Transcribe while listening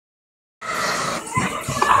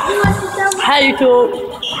Hi YouTube.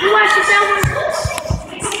 You watched that one?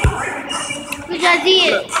 Which I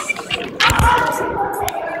did.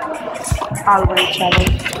 Halloween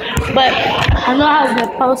challenge. But I know I haven't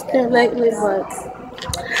been posting lately, but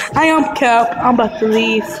I am Cap. I'm about to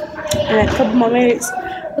leave in a couple more minutes.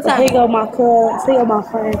 But here go my cousin. Here go my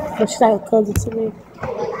friend. But she's like a cousin to me.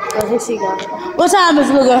 But here she go. What time is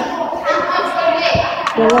Luga?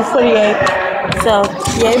 1:48. So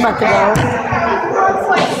yeah, you about to go.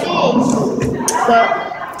 But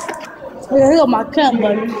here go my cousin,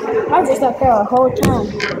 buddy. I was just up there the whole time.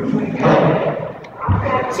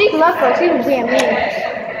 She left her. She was being mean.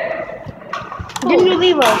 Didn't you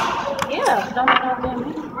leave her? Yeah, don't know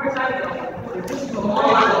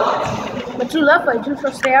what But you left her. You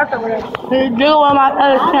should stay out there with her. you do on my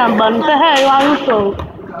other cam button. Say hey, why you so?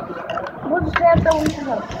 We'll just stay out there with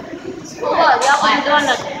her. Look, y'all ain't doing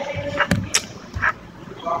nothing.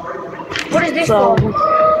 What is this So, for?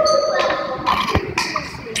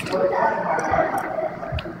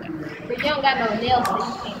 But you don't got no nails, so you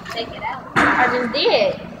can't take it out. I just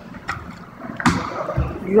did.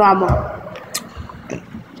 drama.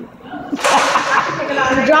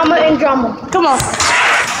 Drama and drama. Come on.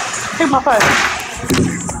 Take my phone.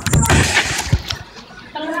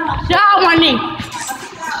 Get out my knee.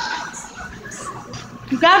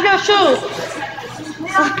 You got your shoes.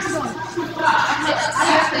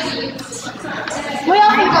 Where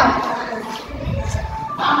else you go?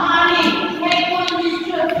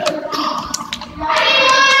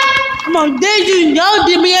 Come on, did you know that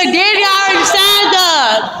your daddy already signed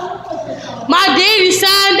us? My daddy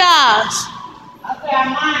signed us.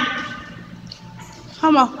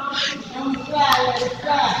 Come on.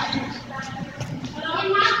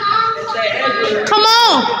 Come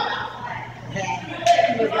on.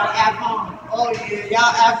 Oh yeah,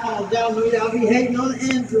 y'all iPhone, y'all be hating on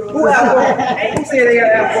Android. Who iPhone? Who said they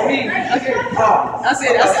got iPhone? I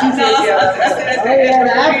said The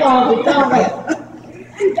iPhone be talking.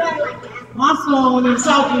 My son when he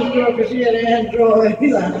talking to girl because she had an Android, he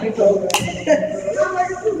like, I told her.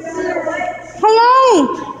 Come on.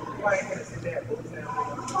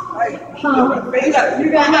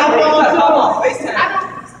 You got iPhone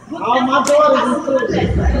too? All my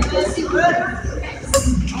daughters is too.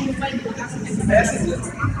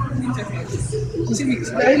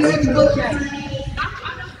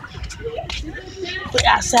 We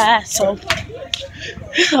outside, so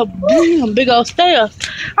it's a big old stairs.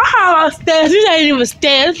 I have all stairs. This ain't even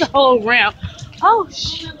stairs. It's a whole ramp. Oh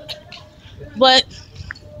shit! But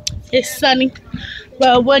it's sunny.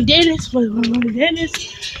 But when Dennis,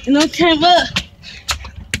 and them came up,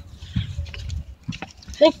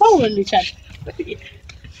 they following each other.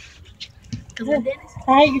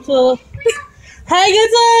 Hey, you too. Hey, you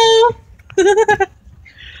too.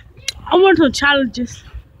 I want some challenges.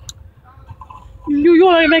 You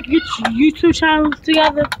want to make YouTube channels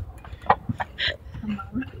together?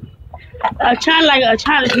 A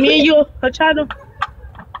challenge, me and you, a channel.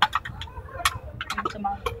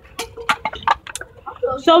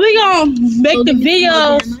 So we gonna make the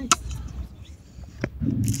videos.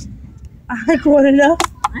 I ain't going enough.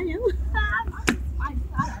 I know.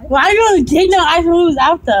 Why you gonna take no ice cream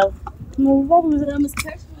out though?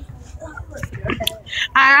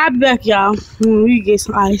 I bet y'all when we get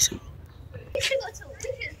some ice. We can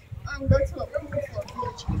go to a pool for a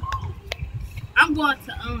beach. I'm going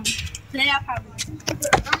to today I probably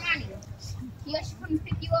You actually come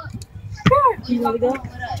pick you up. sure. You want to go?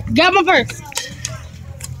 Got my purse.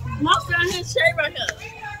 Walk down here, straight right here.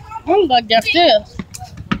 I'm going downstairs.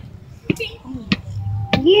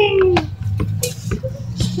 Yeah.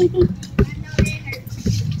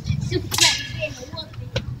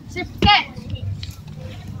 Super cat.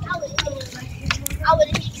 I would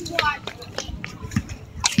have hit you hard.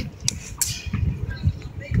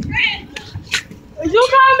 Is you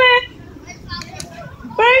coming?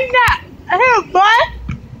 Bring that here, boy.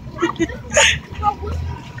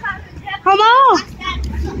 Come on.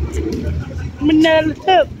 Banana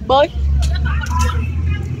tip, boy.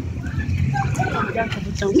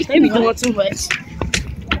 They be doing too much.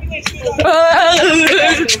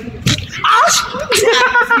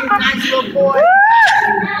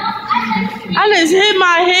 I just hit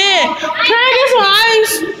my head. Can I get some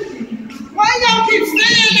ice? Why y'all keep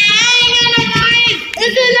saying that? I ain't got no ice.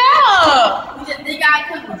 Is it up?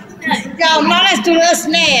 Y'all, no, let's do the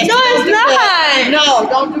snack. No, it's not. No,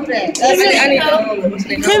 don't do that.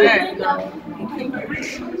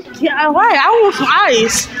 Yeah, why? I want some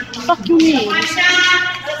ice. Fuck you mean? Let's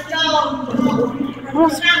go. No,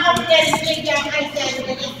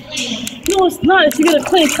 it's not. If you get a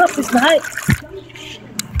clean cup, it's not.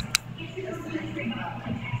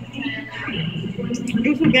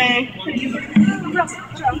 some game.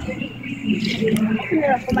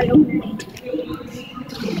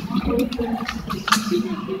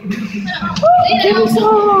 Give me some.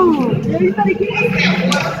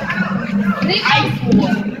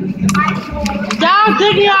 Y'all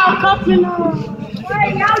give me y'all cup and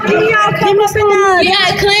give me some.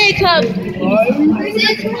 Yeah, clean cup.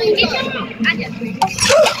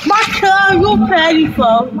 My cup, you petty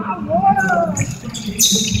for.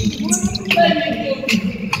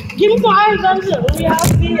 Give me some ice on here. We all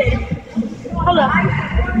see it. Hold up.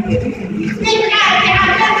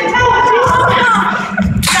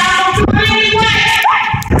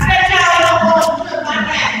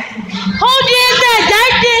 Who did that? They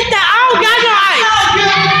did that. I don't got no ice.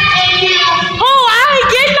 Oh, I ain't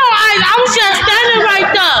get no ice. I was just standing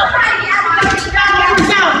right there.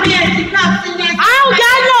 I don't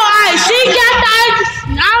got no ice. She got the ice.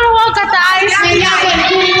 I don't want got the ice.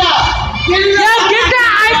 Yeah, get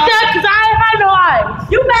that ice there because I ain't had no ice.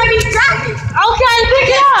 You made me drop it. Okay,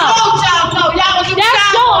 pick it up. That's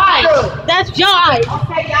your ice. That's your ice.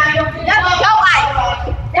 That's your ice.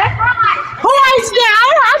 That's my ice. Who ice there? I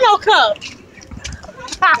don't have no cup.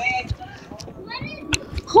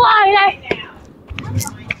 Who ice?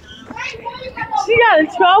 She got in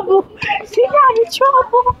trouble. She got in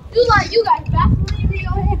trouble. You got Vaseline in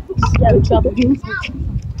your hand. She got in trouble.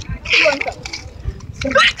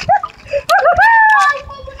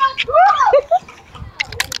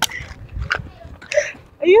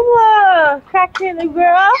 You crackhead girl.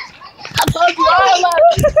 I told you all about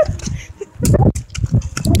it.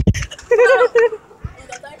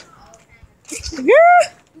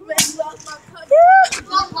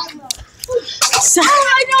 Sorry.